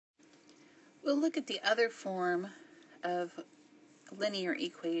We'll look at the other form of linear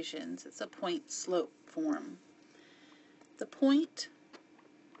equations. It's a point-slope form. The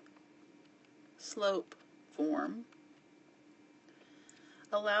point-slope form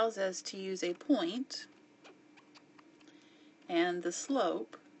allows us to use a point and the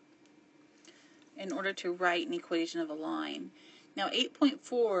slope in order to write an equation of a line. Now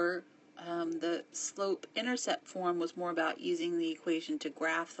 8.4, the slope-intercept form was more about using the equation to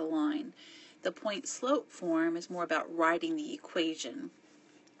graph the line. The point-slope form is more about writing the equation.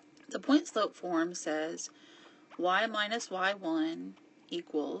 The point-slope form says y minus y1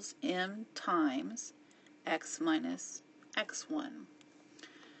 equals m times x minus x1.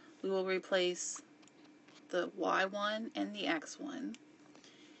 We will replace the y1 and the x1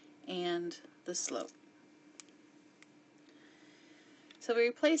 and the slope. So we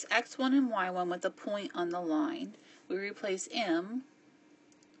replace x1 and y1 with a point on the line. We replace m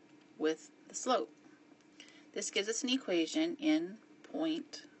with the slope. This gives us an equation in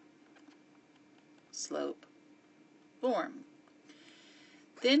point-slope form.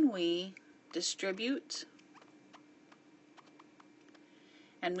 Then we distribute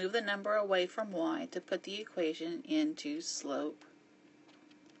and move the number away from y to put the equation into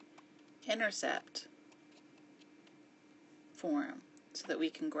slope-intercept form so that we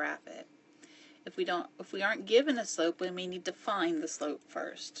can graph it. If we aren't given a slope, we may need to find the slope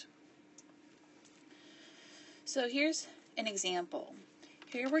first. So here's an example.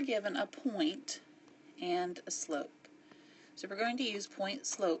 Here we're given a point and a slope. So we're going to use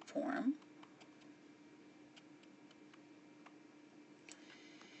point-slope form.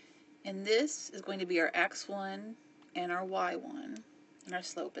 And this is going to be our x1 and our y1, and our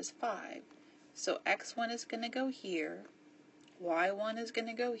slope is 5. So x1 is going to go here, y1 is going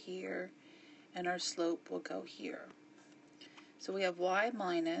to go here, and our slope will go here. So we have y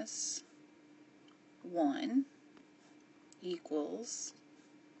minus 1 equals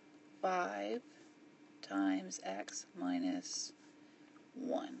 5 times x minus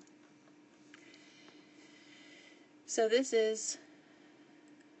 1. So this is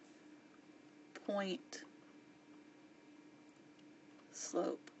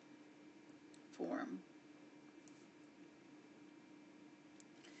point-slope form.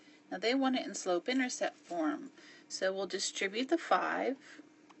 Now they want it in slope-intercept form, so we'll distribute the 5,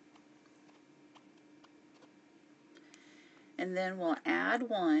 and then we'll add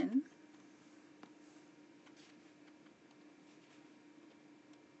 1,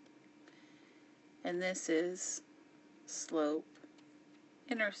 and this is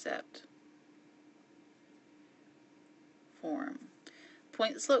slope-intercept form.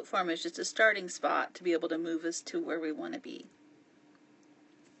 Point-slope form is just a starting spot to be able to move us to where we want to be.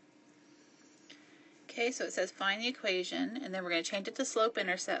 Okay, so it says find the equation, and then we're going to change it to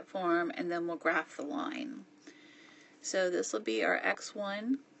slope-intercept form, and then we'll graph the line. So this will be our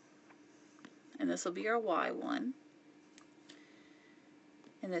x1, and this will be our y1,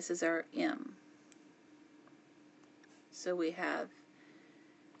 and this is our m. So we have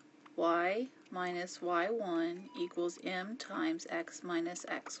y minus y1 equals m times x minus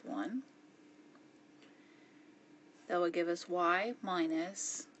x1. That will give us y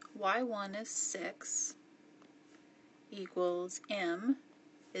minus y1 is 6 equals m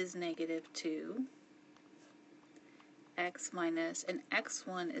is negative 2, x minus, and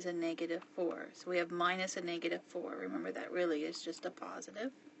x1 is a negative 4. So we have minus a negative 4. Remember, that really is just a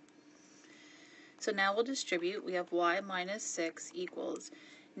positive. So now we'll distribute. We have y minus 6 equals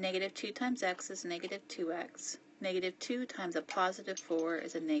negative 2 times x is negative 2x. Negative 2 times a positive 4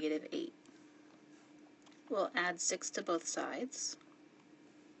 is a negative 8. We'll add 6 to both sides.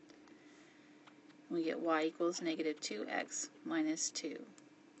 We get y equals negative 2x minus 2.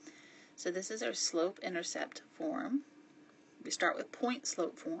 So this is our slope-intercept form. We start with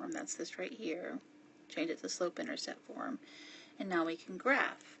point-slope form. That's this right here. Change it to slope-intercept form. And now we can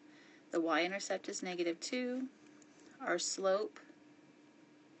graph. The y-intercept is negative 2. Our slope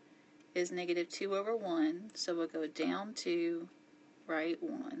is negative 2 over 1. So we'll go down 2, right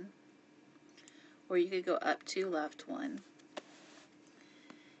 1. Or you could go up 2, left 1.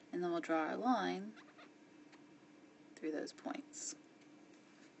 And then we'll draw our line through those points.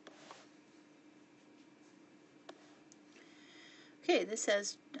 Okay, this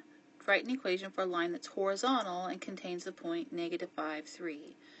says write an equation for a line that's horizontal and contains the point negative 5,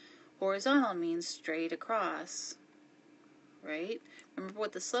 3. Horizontal means straight across, right? Remember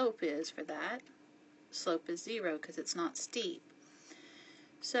what the slope is for that. Slope is 0 because it's not steep.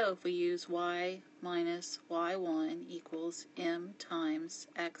 So if we use y minus y1 equals m times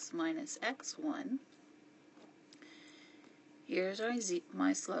x minus x1, here's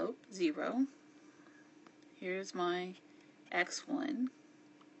my slope, 0. here's my x1,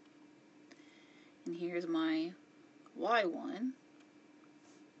 and here's my y1.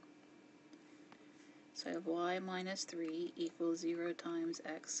 So I have y minus 3 equals 0 times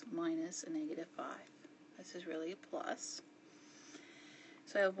x minus a negative 5. This is really a plus.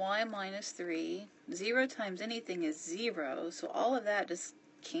 So I have y minus 3. 0 times anything is 0, so all of that just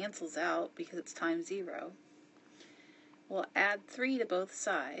cancels out because it's times 0. We'll add 3 to both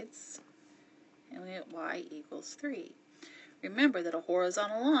sides, and we get y equals 3. Remember that a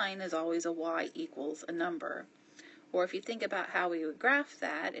horizontal line is always a y equals a number. Or if you think about how we would graph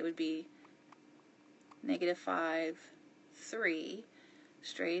that, it would be negative 5, 3,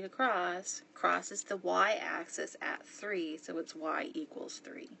 straight across, crosses the y-axis at 3, so it's y equals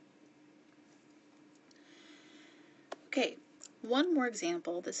 3. Okay, one more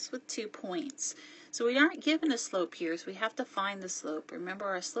example. This is with 2 points. So we aren't given a slope here, so we have to find the slope. Remember,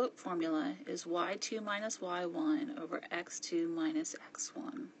 our slope formula is y2 minus y1 over x2 minus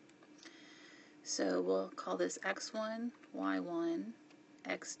x1. So we'll call this x1, y1,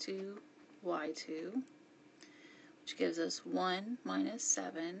 x2, y2, which gives us 1 minus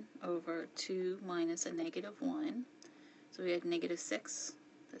 7 over 2 minus a negative 1. So we had negative 6,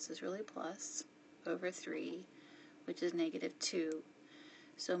 this is really plus, over 3, which is negative 2.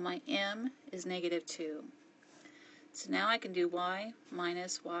 So my m is negative 2. So now I can do y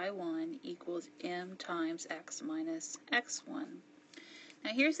minus y1 equals m times x minus x1.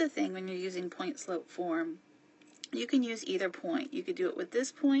 Now here's the thing, when you're using point-slope form, you can use either point. You could do it with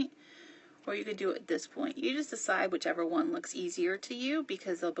this point, or you could do it at this point. You just decide whichever one looks easier to you,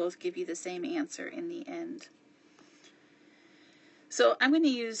 because they'll both give you the same answer in the end. So I'm going to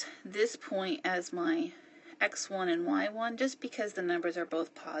use this point as my x1 and y1 just because the numbers are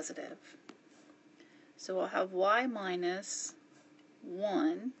both positive. So I'll have y minus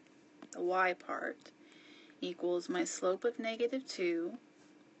 1, the y part, equals my slope of negative 2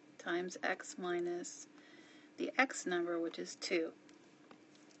 times x minus the x number, which is 2.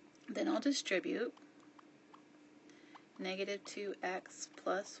 Then I'll distribute negative 2x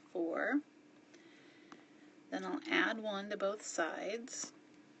plus 4. Then I'll add 1 to both sides.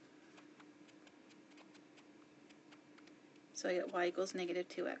 So I get y equals negative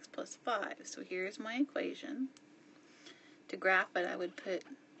 2x plus 5. So here's my equation. To graph it, I would put,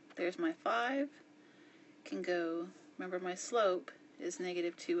 there's my 5, can go, remember my slope is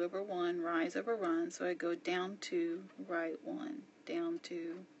negative 2 over 1, rise over run, so I go down 2, right 1, down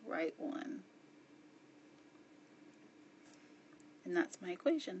 2, right 1. And that's my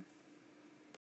equation.